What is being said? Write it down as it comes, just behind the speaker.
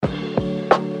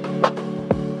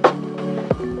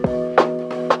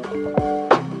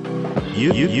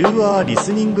You are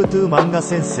listening to Manga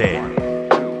Sensei.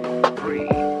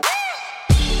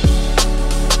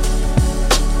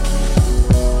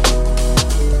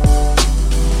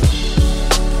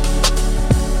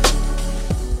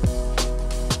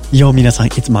 Yo,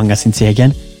 minasan, it's Manga Sensei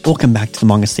again. Welcome back to the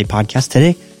Manga Sensei podcast.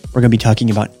 Today, we're going to be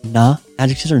talking about na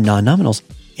adjectives or na nominals.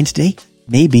 And today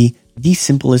may be the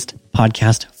simplest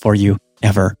podcast for you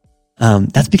ever.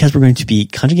 That's because we're going to be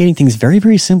conjugating things very,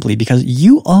 very simply because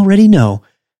you already know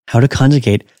how to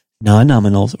conjugate na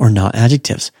nominals or na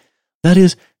adjectives. That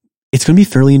is, it's going to be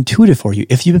fairly intuitive for you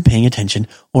if you've been paying attention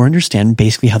or understand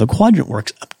basically how the quadrant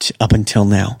works up until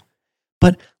now.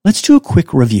 But let's do a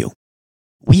quick review.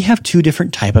 We have two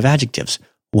different type of adjectives,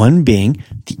 one being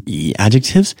the E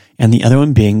adjectives and the other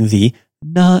one being the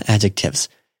na adjectives.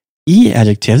 E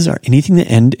adjectives are anything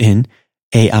that end in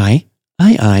ai,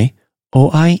 ii,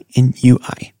 oi, and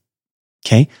ui.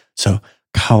 Okay, so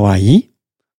kawaii,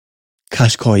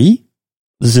 kashikoi,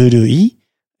 zurui,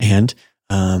 and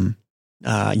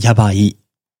yabai.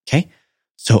 Okay,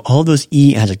 so all those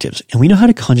E adjectives, and we know how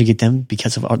to conjugate them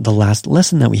because of the last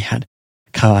lesson that we had.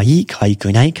 Kawaii,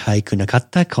 kawaiiku nai, kawaiiku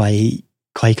nakatta,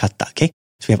 kawaikatta. Okay,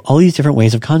 so we have all these different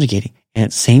ways of conjugating, and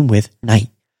it's same with nai.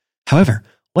 However,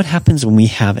 what happens when we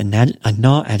have a na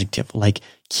adjective like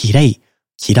kirei,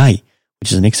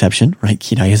 which is an exception, right?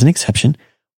 Kirai is an exception,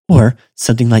 or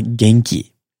something like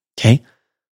genki. Okay,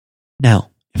 now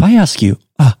if I ask you,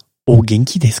 o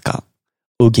genki desu ka?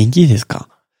 O genki desu ka?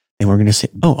 Then we're going to say,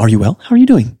 oh, are you well? How are you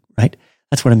doing? Right?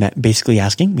 That's what I'm basically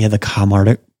asking. We have the ka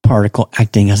particle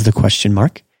acting as the question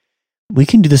mark. We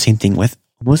can do the same thing with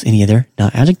almost any other na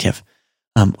adjective.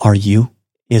 Are you?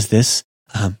 Is this?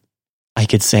 I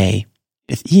could say,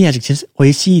 with E adjectives,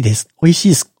 oishii desu.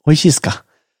 Oishii desu ka?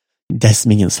 Desu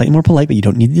making it slightly more polite, but you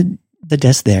don't need the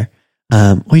desu there.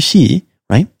 Oishii,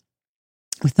 right?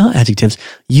 With na adjectives,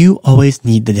 you always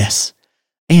need the desu.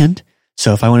 And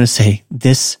so if I want to say,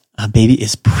 this baby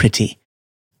is pretty.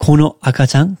 Kono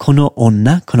akachan, kono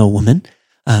onna, kono woman,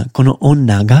 kono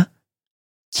onna ga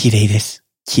kirei desu.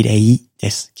 Kirei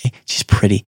desu. Okay, she's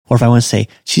pretty. Or if I want to say,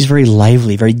 she's very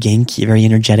lively, very genki, very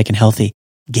energetic and healthy.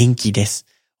 Genki desu.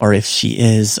 Or if she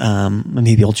is,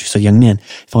 maybe I'll choose a young man.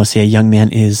 If I want to say a young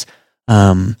man is,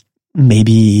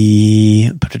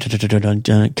 maybe,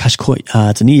 kashikoi,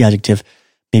 it's an E adjective.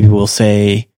 Maybe we'll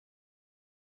say,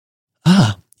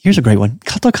 here's a great one.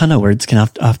 Katakana words can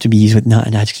often be used with na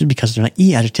and adjectives because they're not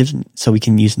E adjectives, so we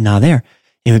can use na there.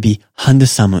 It would be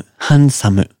handsome.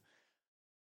 Kono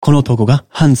otoko ga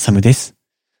handsome desu.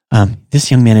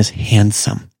 This young man is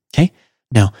handsome. Okay?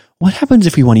 Now, what happens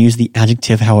if we want to use the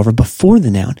adjective, however, before the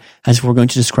noun, as we're going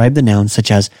to describe the noun, such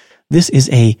as, this is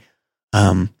a,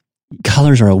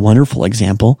 colors are a wonderful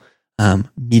example.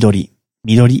 Midori.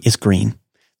 Midori is green.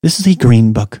 This is a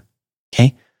green book.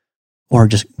 Okay? Or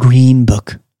just green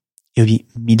book. It would be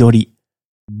midori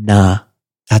na.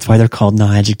 That's why they're called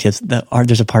na adjectives.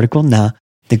 There's a particle na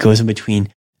that goes in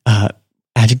between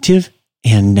adjective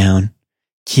and noun.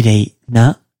 Kirei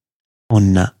na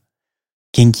onna.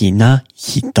 Genki na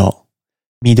hito.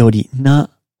 Midori na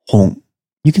hon.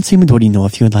 You can say midori no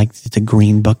if you would like. It's a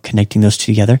green book connecting those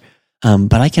two together.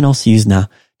 But I can also use na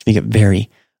to make it vary.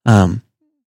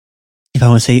 If I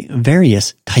want to say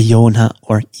various, tayona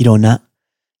or irona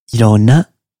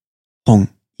hon,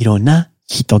 irona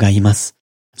hito ga imasu.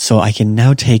 So I can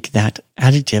now take that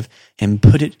adjective and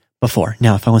put it before.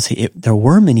 Now, if I want to say there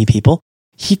were many people,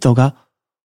 hito ga,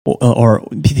 or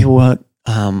people wa,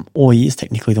 oi is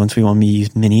technically the ones we want to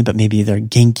use many, but maybe they're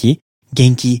genki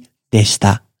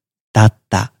deshita,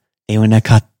 datta, de wa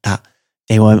nakatta,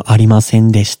 de wa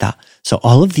arimasen deshita. So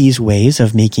all of these ways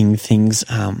of making things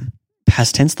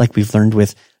past tense, like we've learned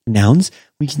with nouns,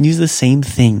 we can use the same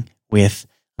thing with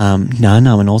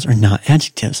non-nominals or na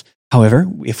adjectives. However,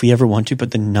 if we ever want to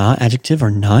put the na adjective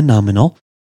or non-nominal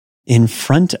in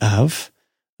front of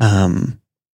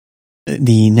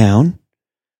the noun,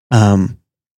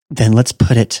 then let's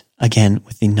put it again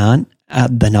with the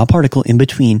na particle in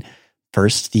between,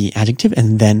 first the adjective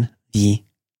and then the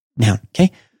noun.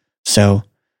 Okay, so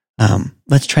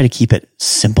let's try to keep it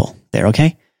simple there.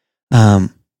 Okay, I'm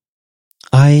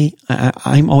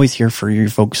always here for you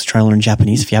folks trying to learn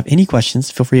Japanese. If you have any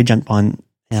questions, feel free to jump on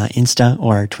Insta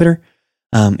or Twitter.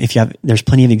 There's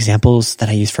plenty of examples that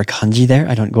I use for kanji there.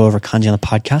 I don't go over kanji on the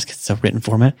podcast because it's a written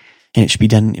format and it should be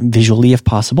done visually if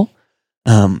possible.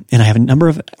 And I have a number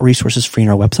of resources free on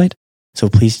our website, so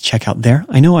please check out there.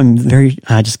 I know I'm very,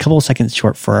 just a couple of seconds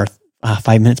short for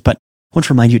 5 minutes, but I want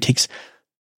to remind you it takes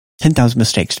 10,000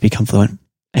 mistakes to become fluent.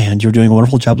 And you're doing a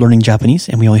wonderful job learning Japanese,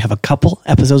 and we only have a couple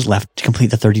episodes left to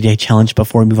complete the 30-day challenge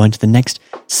before we move on to the next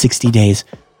 60 days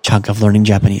chunk of learning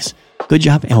Japanese. Good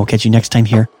job, and we'll catch you next time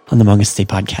here on the Manga Sensei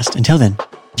podcast. Until then,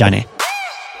 じゃあね。